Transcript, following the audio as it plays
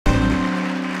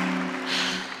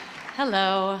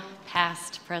Hello,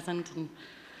 past, present, and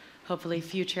hopefully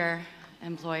future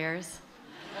employers.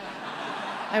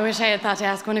 I wish I had thought to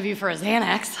ask one of you for a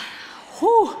Xanax.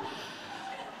 Whew.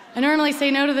 I normally say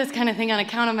no to this kind of thing on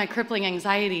account of my crippling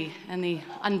anxiety and the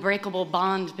unbreakable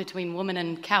bond between woman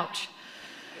and couch.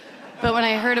 But when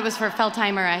I heard it was for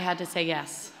Feldheimer, I had to say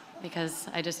yes, because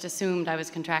I just assumed I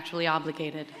was contractually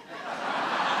obligated.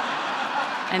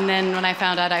 And then when I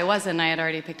found out I wasn't, I had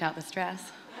already picked out the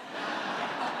stress.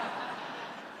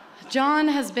 John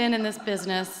has been in this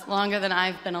business longer than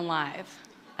I've been alive.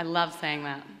 I love saying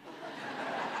that.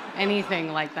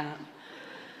 Anything like that.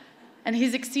 And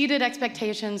he's exceeded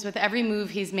expectations with every move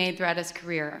he's made throughout his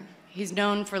career. He's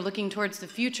known for looking towards the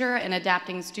future and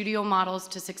adapting studio models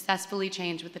to successfully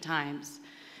change with the times.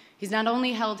 He's not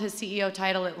only held his CEO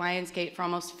title at Lionsgate for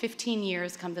almost 15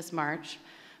 years come this March,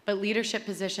 but leadership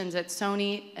positions at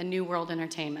Sony and New World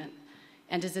Entertainment.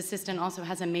 And his assistant also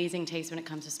has amazing taste when it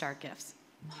comes to Stark gifts.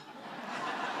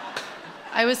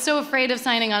 I was so afraid of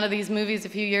signing onto these movies a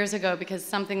few years ago because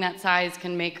something that size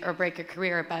can make or break a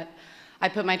career, but I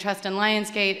put my trust in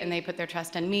Lionsgate and they put their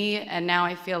trust in me, and now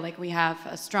I feel like we have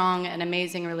a strong and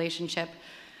amazing relationship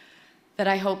that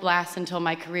I hope lasts until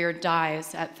my career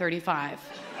dies at 35.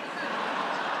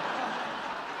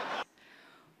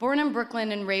 Born in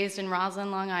Brooklyn and raised in Roslyn,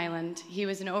 Long Island, he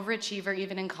was an overachiever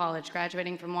even in college,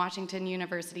 graduating from Washington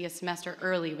University a semester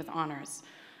early with honors.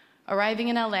 Arriving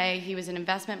in LA, he was an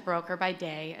investment broker by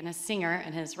day and a singer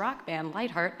in his rock band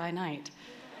Lightheart by night.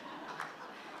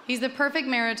 He's the perfect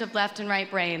marriage of left and right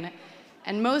brain,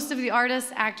 and most of the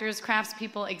artists, actors,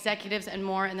 craftspeople, executives, and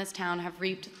more in this town have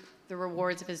reaped the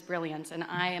rewards of his brilliance, and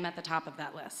I am at the top of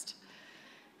that list.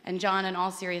 And John, in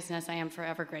all seriousness, I am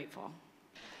forever grateful.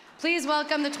 Please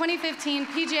welcome the 2015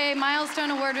 PGA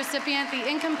Milestone Award recipient, the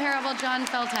incomparable John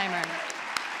Feldheimer.